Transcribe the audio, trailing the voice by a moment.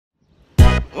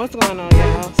What's going on,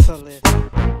 y'all? So listen.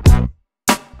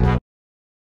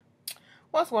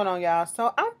 What's going on, y'all?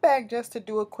 So I'm back just to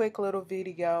do a quick little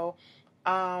video.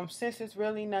 Since it's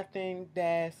really nothing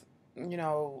that's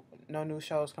no new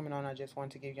shows coming on, I just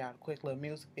wanted to give y'all a quick little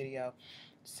music video.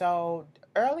 So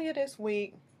earlier this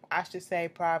week, I should say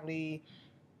probably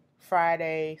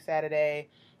Friday, Saturday,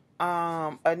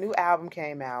 a new album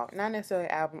came out. Not necessarily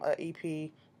an album, a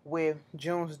EP with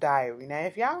June's Diary. Now,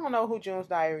 if y'all don't know who June's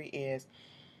Diary is,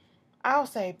 I'll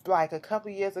say like a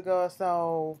couple of years ago or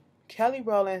so, Kelly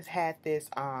Rowland had this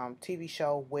TV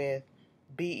show with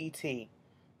BET,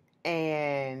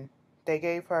 and they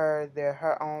gave her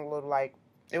her own little, like,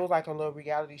 it was like a little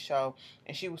reality show,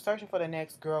 and she was searching for the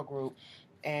next girl group,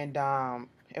 and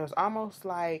it was almost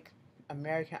like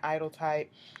American Idol type,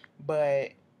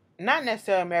 but not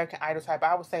necessarily American Idol type.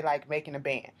 I would say like making a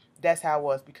band. That's how it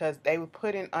was, because they were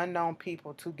putting unknown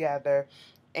people together,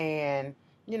 and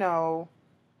you know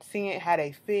seeing how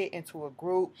they fit into a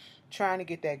group, trying to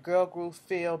get that girl group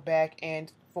feel back.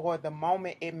 And for the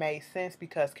moment, it made sense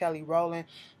because Kelly Rowland,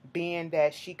 being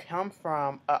that she come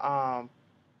from a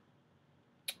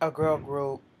girl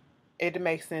group, it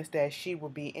makes sense that she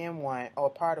would be in one or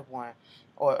part of one,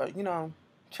 or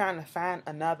trying to find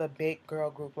another big girl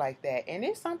group like that. And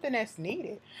it's something that's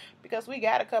needed because we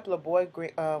got a couple of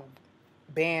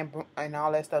band and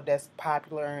all that stuff that's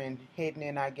popular and hidden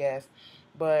in, I guess.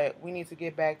 But we need to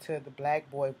get back to the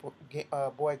black boy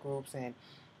groups and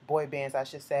boy bands, I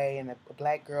should say, and the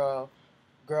black girl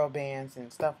bands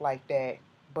and stuff like that.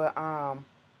 But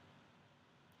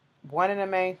one of the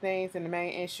main things and the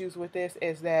main issues with this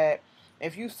is that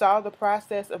if you saw the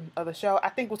process of the show, I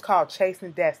think it was called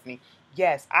Chasing Destiny.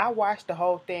 Yes, I watched the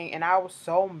whole thing and I was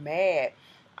so mad.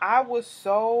 I was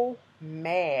so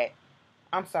mad.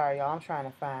 I'm sorry, y'all. I'm trying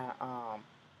to find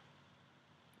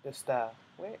the stuff.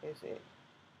 Where is it?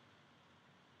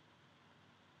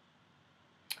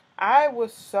 I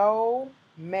was so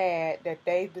mad that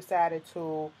they decided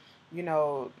to, you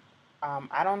know,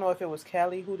 I don't know if it was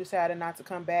Kelly who decided not to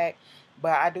come back,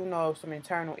 but I do know some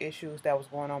internal issues that was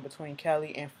going on between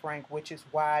Kelly and Frank, which is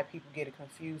why people get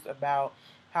confused about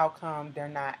how come they're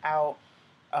not out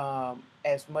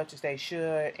as much as they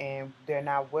should, and they're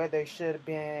not where they should have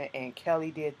been. And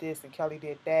Kelly did this and Kelly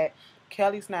did that.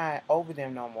 Kelly's not over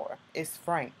them no more. It's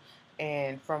Frank.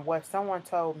 And from what someone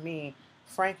told me,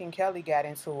 Frank and Kelly got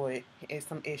into it in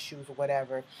some issues or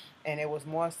whatever, and it was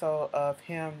more so of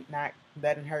him not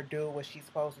letting her do what she's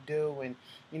supposed to do, and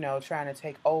trying to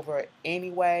take over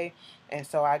anyway. And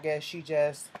so I guess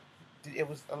it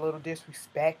was a little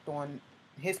disrespect on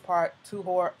his part to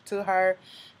her,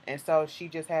 and so she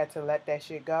just had to let that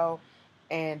shit go,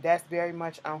 and that's very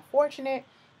much unfortunate.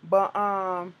 But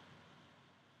I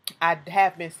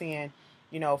have been seeing,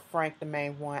 Frank, the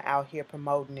main one, out here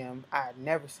promoting them. I've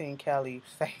never seen Kelly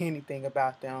say anything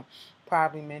about them.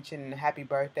 Probably mention happy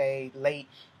birthday late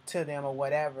to them or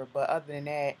whatever. But other than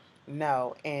that,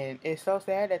 no. And it's so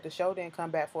sad that the show didn't come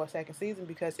back for a second season,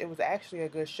 because it was actually a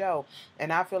good show.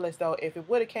 And I feel as though if it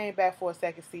would have came back for a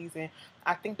second season,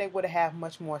 I think they would have had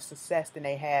much more success than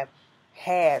they have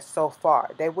had so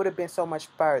far. They would have been so much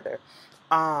further.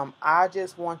 I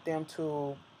just want them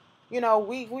to,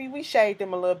 we shade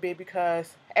them a little bit,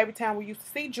 because every time we used to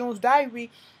see June's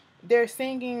Diary, they're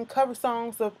singing cover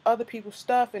songs of other people's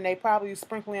stuff, and they probably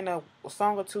sprinkle in a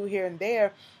song or two here and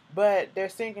there, but they're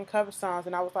singing cover songs,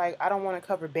 and I was like, I don't want a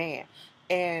cover band.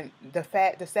 And the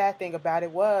sad thing about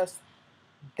it was,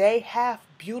 they have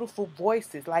beautiful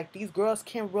voices. Like, these girls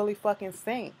can really fucking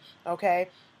sing, okay?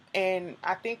 And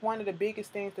I think one of the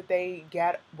biggest things that they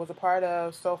was a part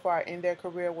of so far in their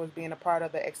career was being a part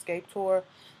of the Escape tour,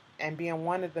 and being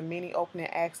one of the many opening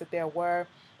acts that there were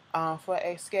for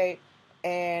Escape.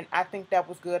 And I think that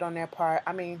was good on their part.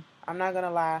 I mean, I'm not going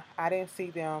to lie. I didn't see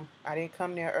them. I didn't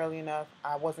come there early enough.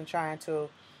 I wasn't trying to.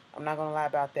 I'm not going to lie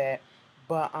about that.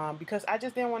 But because I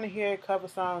just didn't want to hear cover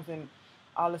songs and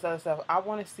all this other stuff. I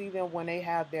want to see them when they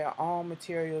have their own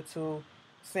material to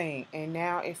sing. And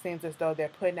now it seems as though they're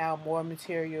putting out more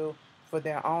material for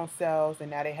their own selves,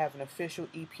 and now they have an official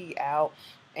EP out.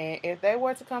 And if they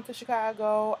were to come to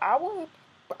Chicago, I would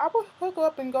hook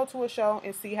up and go to a show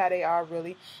and see how they are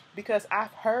really, because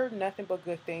I've heard nothing but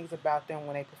good things about them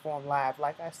when they perform live.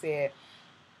 Like I said,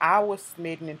 I was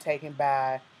smitten and taken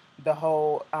by the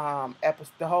whole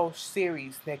the whole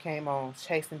series that came on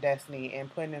Chasing Destiny,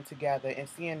 and putting them together and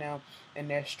seeing them and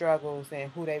their struggles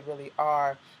and who they really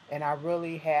are. And I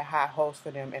really had high hopes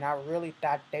for them, and I really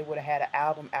thought they would have had an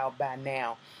album out by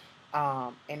now.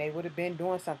 And they would have been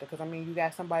doing something, because I mean, you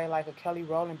got somebody like a Kelly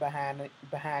Rowland behind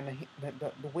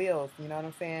the wheels. You know what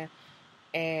I'm saying?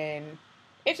 And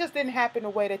it just didn't happen the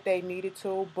way that they needed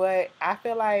to. But I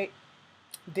feel like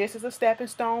this is a stepping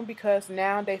stone because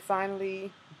now they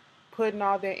finally putting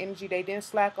all their energy. They didn't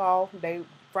slack off.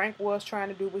 Frank was trying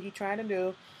to do what he trying to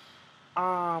do.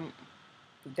 Um,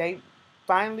 they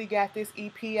finally got this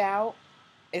EP out.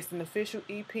 It's an official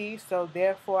EP, so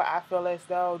therefore I feel as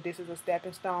though this is a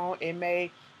stepping stone. It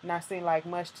may not seem like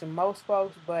much to most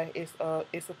folks, but it's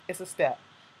a step,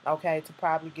 okay, to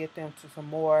probably get them to some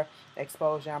more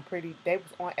exposure. They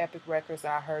was on Epic Records.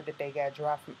 I heard that they got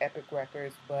dropped from Epic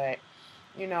Records, but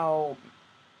you know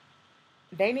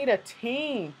they need a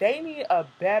team. They need a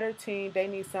better team. They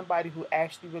need somebody who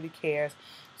actually really cares.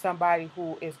 Somebody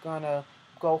who is gonna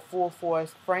go full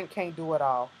force. Frank can't do it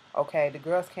all. Okay, the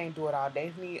girls can't do it all.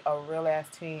 They need a real ass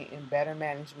team and better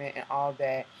management and all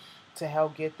that to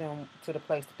help get them to the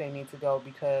place that they need to go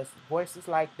because voices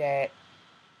like that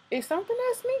is something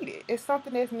that's needed. It's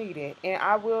something that's needed. And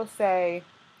I will say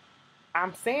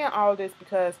I'm saying all this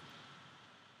because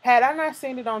had I not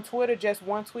seen it on Twitter, just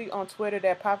one tweet on Twitter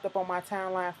that popped up on my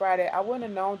timeline Friday, I wouldn't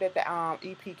have known that the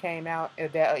EP came out,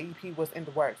 that an EP was in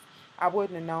the works. I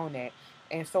wouldn't have known that.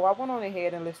 And so I went on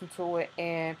ahead and listened to it.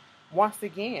 And once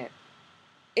again,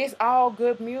 it's all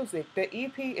good music. The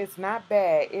EP is not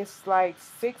bad. It's like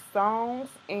 6 songs,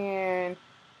 and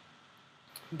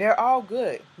they're all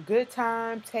good. Good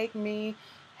Time, Take Me,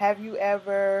 Have You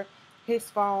Ever, His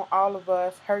Phone, All of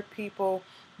Us, Hurt People.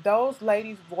 Those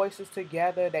ladies' voices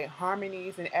together, their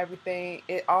harmonies and everything,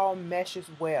 it all meshes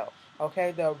well.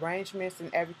 Okay, the arrangements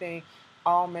and everything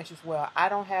all meshes well. I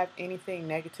don't have anything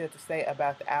negative to say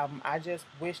about the album. I just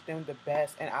wish them the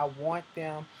best and I want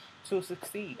them to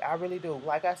succeed. I really do.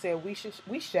 Like I said, we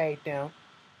shade them.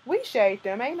 We shade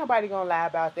them. Ain't nobody gonna lie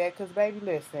about that. Cause baby,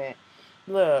 listen,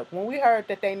 look, when we heard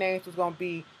that their names was gonna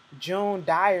be June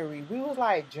Diary, we was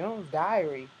like, June's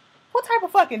Diary. What type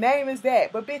of fucking name is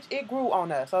that? But bitch, it grew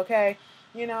on us, okay?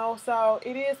 You know, so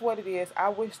it is what it is. I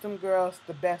wish them girls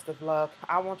the best of luck.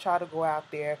 I want y'all to go out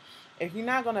there. If you're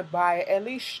not gonna buy it, at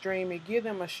least stream it. Give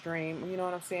them a stream. You know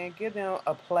what I'm saying? Give them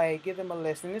a play. Give them a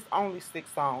listen. It's only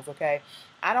 6 songs, okay?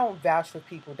 I don't vouch for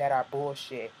people that are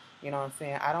bullshit. You know what I'm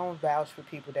saying? I don't vouch for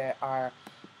people that are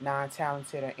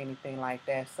non-talented or anything like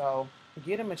that. So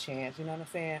give them a chance. You know what I'm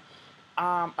saying?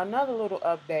 Another little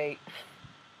update.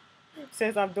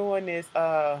 Since I'm doing this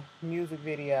music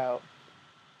video,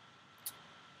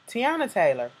 Teyana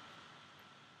Taylor.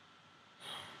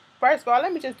 First of all,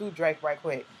 let me just do Drake right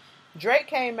quick. Drake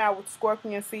came out with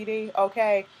Scorpion CD,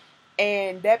 okay,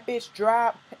 and that bitch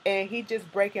dropped, and he just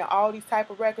breaking all these type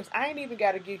of records. I ain't even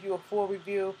got to give you a full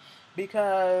review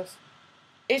because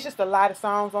it's just a lot of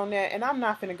songs on there, and I'm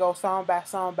not gonna go song by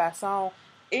song by song.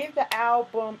 In the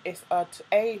album, it's a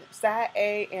side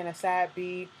A and a side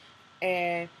B,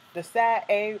 and the side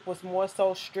A was more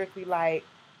so strictly like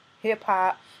hip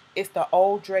hop. It's the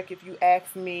old Drake, if you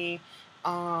ask me,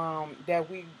 that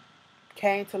we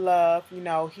came to love. You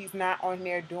know, he's not on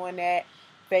there doing that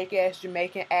fake ass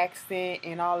Jamaican accent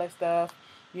and all that stuff.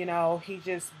 You know, he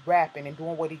just rapping and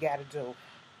doing what he got to do.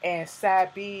 And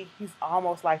side B, he's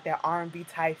almost like that R&B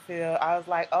type feel. I was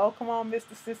like, oh, come on,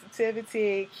 Mr.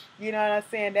 Sensitivity. You know what I'm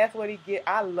saying? That's what he get.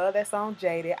 I love that song,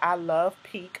 Jaded. I love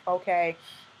Peak, okay?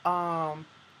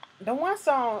 The one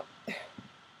song,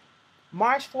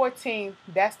 March 14th,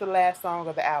 that's the last song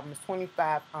of the album. It's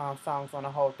 25 songs on the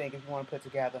whole thing if you want to put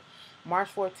together. March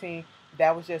 14th,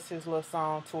 that was just his little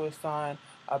song to his son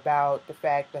about the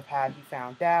fact of how he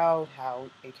found out, how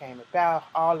it came about,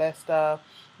 all that stuff.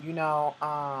 You know,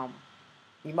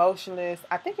 Emotionless.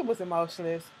 I think it was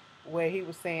Emotionless where he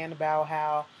was saying about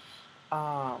how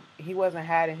he wasn't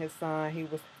hiding his son. He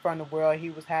was from the world. He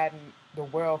was hiding the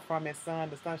world from his son,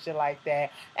 or some shit like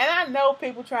that. And I know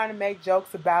people trying to make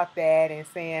jokes about that and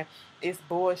saying it's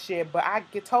bullshit, but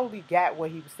totally got what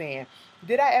he was saying.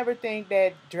 Did I ever think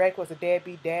that Drake was a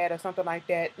deadbeat dad or something like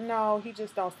that? No, he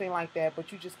just don't seem like that.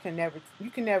 But you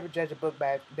can never judge a book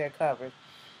by their covers.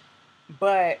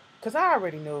 But because I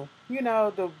already knew, you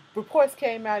know, the reports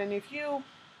came out, and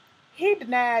he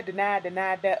denied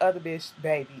that other bitch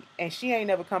baby, and she ain't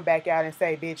never come back out and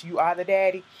say, bitch, you are the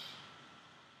daddy.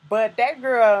 But that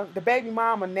girl, the baby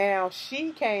mama now,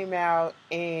 she came out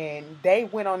and they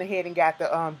went on ahead and got the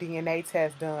DNA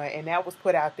test done, and that was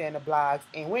put out there in the blogs,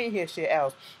 and we didn't hear shit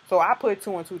else. So I put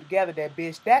 2 and 2 together that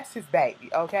bitch, that's his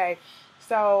baby, okay?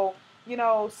 So, you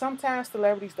know, sometimes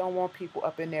celebrities don't want people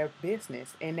up in their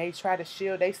business, and they try to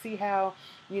shield. They see how,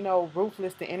 you know,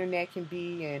 ruthless the internet can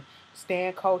be and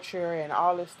stan culture and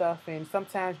all this stuff, and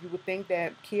sometimes you would think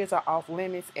that kids are off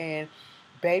limits and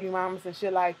baby mamas and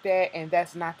shit like that, and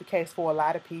that's not the case for a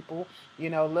lot of people. You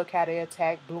know, look how they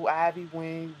attacked Blue Ivy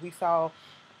when we saw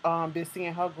been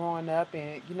seeing her growing up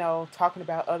and, talking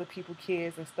about other people's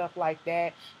kids and stuff like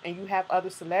that. And you have other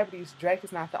celebrities. Drake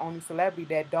is not the only celebrity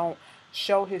that don't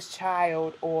show his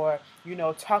child or,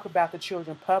 talk about the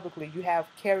children publicly. You have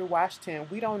Kerry Washington.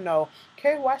 We don't know.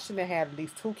 Kerry Washington had at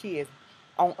least 2 kids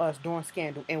on us during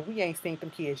Scandal, and we ain't seen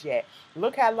them kids yet.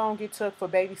 Look how long it took for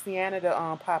baby Teyana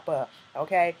to pop up.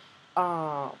 Okay,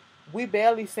 um, we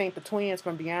barely seen the twins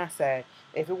from Beyonce.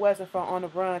 If it wasn't for On the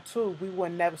Run too, we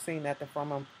would never seen nothing from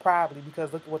them. Probably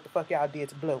because look at what the fuck y'all did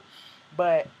to Blue.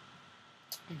 But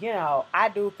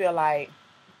I do feel like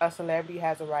a celebrity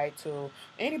has a right to.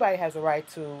 Anybody has a right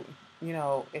to.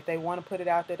 If they want to put it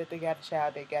out there that they got a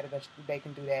child, they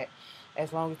can do that,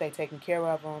 as long as they taking care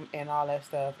of them and all that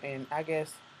stuff. And I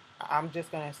guess I'm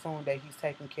just gonna assume that he's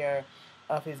taking care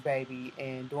of his baby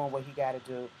and doing what he got to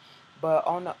do. But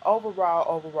on the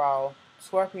overall,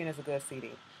 Scorpion is a good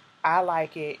CD. I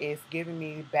like it. It's giving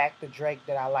me back the Drake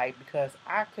that I like because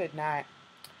I could not.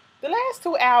 The last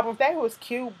 2 albums, they was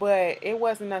cute, but it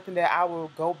wasn't nothing that I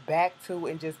would go back to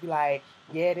and just be like,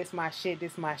 yeah, this my shit,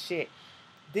 this my shit.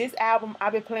 This album,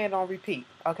 I've been playing on repeat.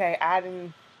 Okay, I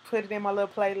didn't put it in my little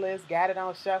playlist, got it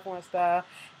on shuffle and stuff,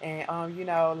 and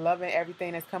loving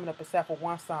everything that's coming up except for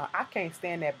one song. I can't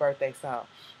stand that birthday song.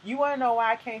 You wanna know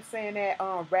why I can't stand that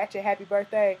Ratchet Happy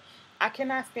Birthday? I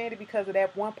cannot stand it because of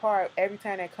that one part every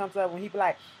time that comes up when he be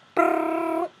like,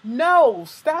 "Brrr." No,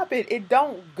 stop it. It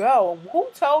don't go. Who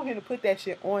told him to put that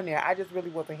shit on there? I just really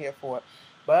wasn't here for it.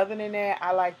 But other than that,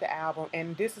 I like the album.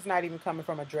 And this is not even coming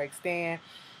from a Drake stan.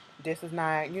 This is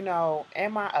not,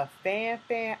 am I a fan?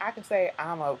 I can say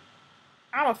I'm a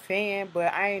fan,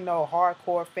 but I ain't no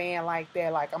hardcore fan like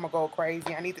that. Like, I'm gonna go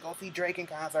crazy. I need to go see Drake in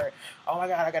concert. Oh my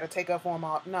God, I gotta take up for him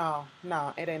all. No,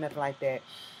 no, it ain't nothing like that.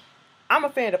 I'm a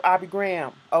fan of Aubrey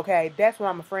Graham. Okay, that's what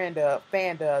I'm a friend of.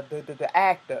 Fan of the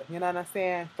actor. You know what I'm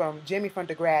saying? From Jimmy from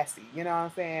Degrassi. You know what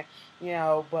I'm saying?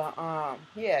 But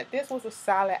yeah, this was a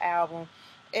solid album,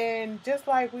 and just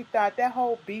like we thought, that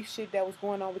whole beef shit that was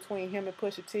going on between him and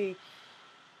Pusha T.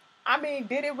 I mean,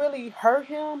 did it really hurt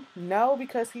him? No,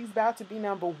 because he's about to be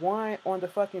 #1 on the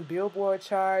fucking Billboard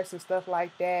charts and stuff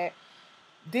like that.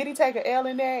 Did he take an L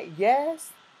in that?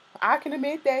 Yes. I can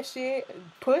admit that shit.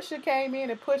 Pusha came in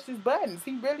and pushed his buttons.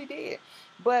 He really did.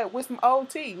 But with some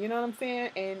OT, you know what I'm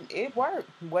saying? And it worked.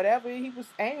 Whatever he was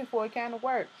aiming for, it kind of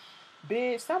worked.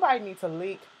 Bitch, somebody needs to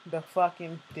leak the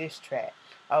fucking diss track.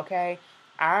 Okay?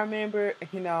 I remember,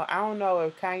 I don't know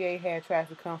if Kanye had tried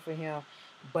to come for him,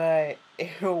 but 8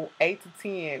 to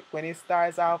 10, when it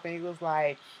starts off and he was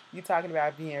like, you talking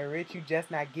about being rich, you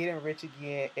just not getting rich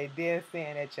again. And then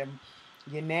saying that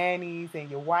your nannies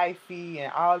and your wifey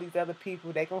and all these other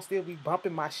people, they gonna still be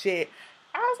bumping my shit.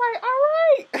 I was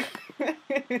like, all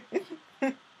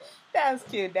right. That's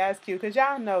cute. That's cute. Because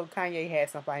y'all know Kanye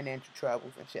had some financial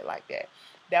troubles and shit like that.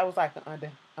 That was like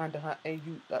an a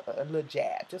little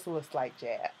jab, just a little slight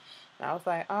jab. And I was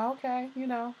like, oh, okay,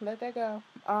 let that go.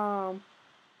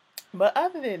 But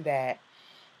other than that,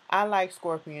 I like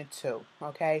Scorpion too.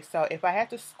 Okay, so if I had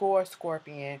to score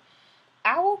Scorpion,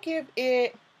 I will give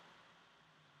it.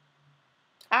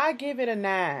 I give it a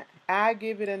 9. I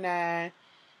give it a 9.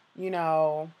 You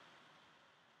know,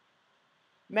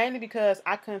 Mainly because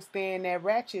I couldn't stand that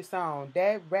Ratchet song.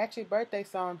 That Ratchet birthday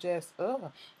song just,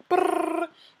 ugh. Brrr.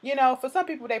 For some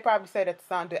people, they probably say that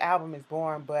the album is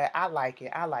boring, but I like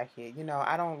it. I like it.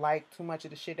 I don't like too much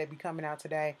of the shit that be coming out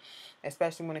today,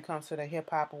 especially when it comes to the hip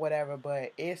hop or whatever.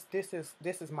 But this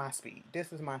is my speed.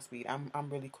 This is my speed. I'm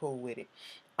really cool with it.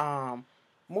 Um,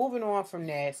 Moving on from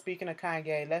that. Speaking of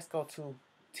Kanye, let's go to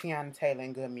Teyana Taylor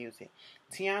and Good Music.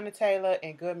 Teyana Taylor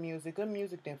and Good Music. Good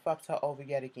Music then fucked her over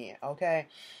yet again. Okay,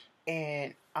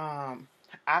 and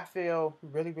I feel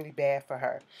really, really bad for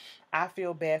her. I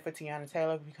feel bad for Teyana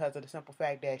Taylor because of the simple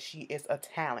fact that she is a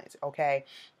talent, okay?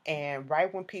 And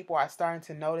right when people are starting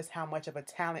to notice how much of a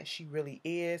talent she really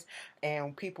is,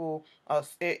 and people,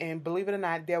 and believe it or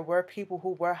not, there were people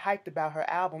who were hyped about her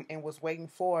album and was waiting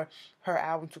for her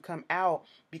album to come out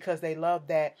because they loved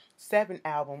that 7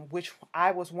 album, which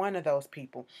I was one of those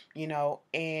people,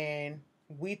 and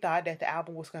we thought that the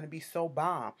album was going to be so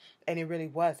bomb, and it really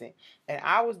wasn't. And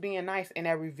I was being nice in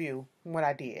that review when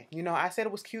I did. I said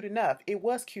it was cute enough. It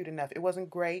was cute enough. It wasn't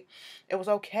great. It was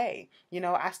okay.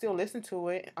 I still listen to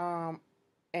it.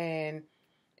 And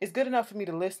it's good enough for me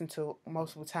to listen to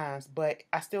multiple times, but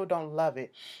I still don't love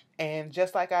it. And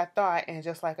just like I thought, and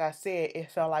just like I said, it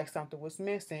felt like something was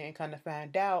missing. And kind of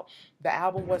find out the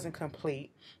album wasn't complete.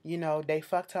 You know, they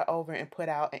fucked her over and put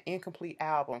out an incomplete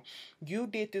album. You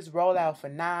did this rollout for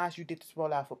Nas, you did this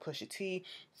rollout for Pusha T,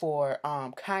 for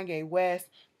Kanye West,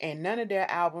 and none of their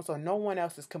albums or no one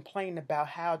else is complaining about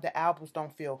how the albums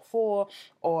don't feel full,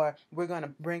 or we're going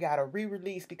to bring out a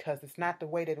re-release because it's not the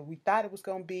way that we thought it was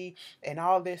going to be, and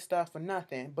all this stuff for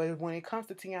nothing. But when it comes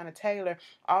to Teyana Taylor,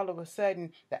 all of a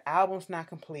sudden the album's not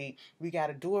complete. We got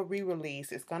to do a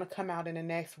re-release. It's going to come out in the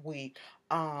next week.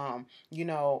 You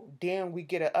know, then we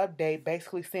get an update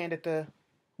basically saying that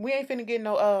we ain't finna get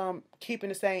no Keeping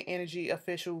the Same Energy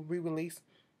official re-release.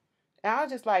 And I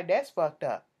was just like, that's fucked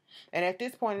up. And at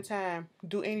this point in time,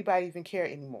 do anybody even care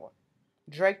anymore?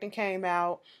 Drake then came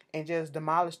out and just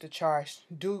demolished the charts.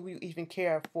 Do we even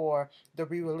care for the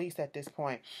re-release at this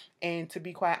point? And to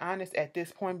be quite honest, at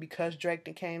this point, because Drake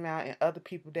then came out and other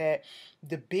people that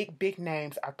the big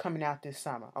names are coming out this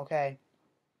summer, okay?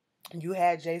 You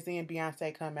had Jay-Z and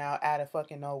Beyonce come out of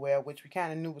fucking nowhere, which we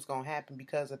kind of knew was going to happen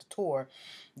because of the tour.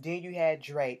 Then you had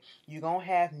Drake. You're going to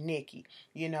have Nicki,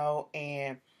 you know,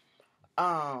 and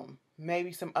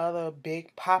maybe some other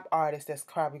big pop artists that's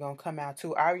probably gonna come out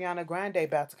too. Ariana Grande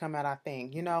about to come out, I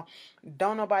think. You know,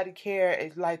 don't nobody care.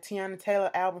 It's like Teyana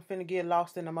Taylor album finna get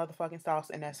lost in the motherfucking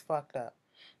sauce, and that's fucked up.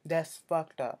 That's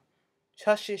fucked up.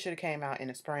 Her shit should have came out in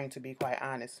the spring, to be quite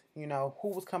honest. You know, who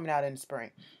was coming out in the spring?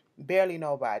 Barely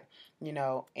nobody. You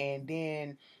know, and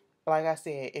then like I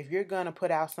said, if you're gonna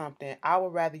put out something, I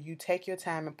would rather you take your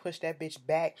time and push that bitch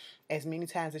back as many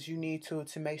times as you need to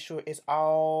make sure it's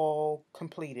all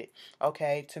completed.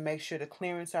 Okay, to make sure the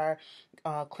clearance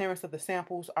of the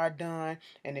samples are done.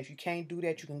 And if you can't do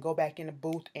that, you can go back in the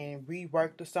booth and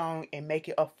rework the song and make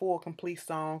it a full complete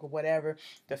song or whatever.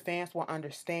 The fans will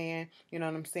understand. You know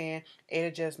what I'm saying?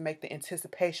 It'll just make the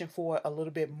anticipation for it a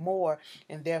little bit more,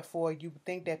 and therefore you would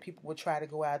think that people would try to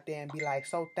go out there and be like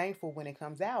so thankful when it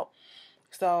comes out.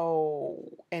 So,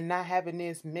 and not having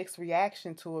this mixed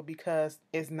reaction to it because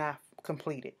it's not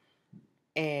completed.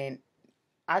 And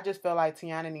I just feel like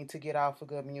Teyana needs to get off for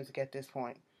good music at this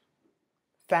point.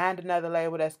 Find another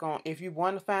label that's going, if you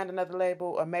want to find another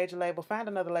label, a major label, find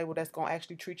another label that's going to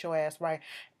actually treat your ass right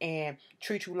and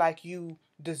treat you like you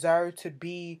deserve to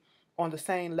be on the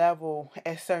same level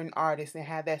as certain artists and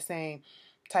have that same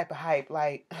type of hype.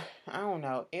 Like, I don't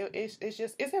know. It's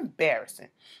just, it's embarrassing.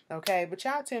 Okay. But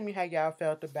y'all tell me how y'all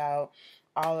felt about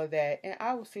all of that. And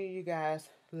I will see you guys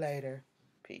later.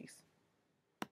 Peace.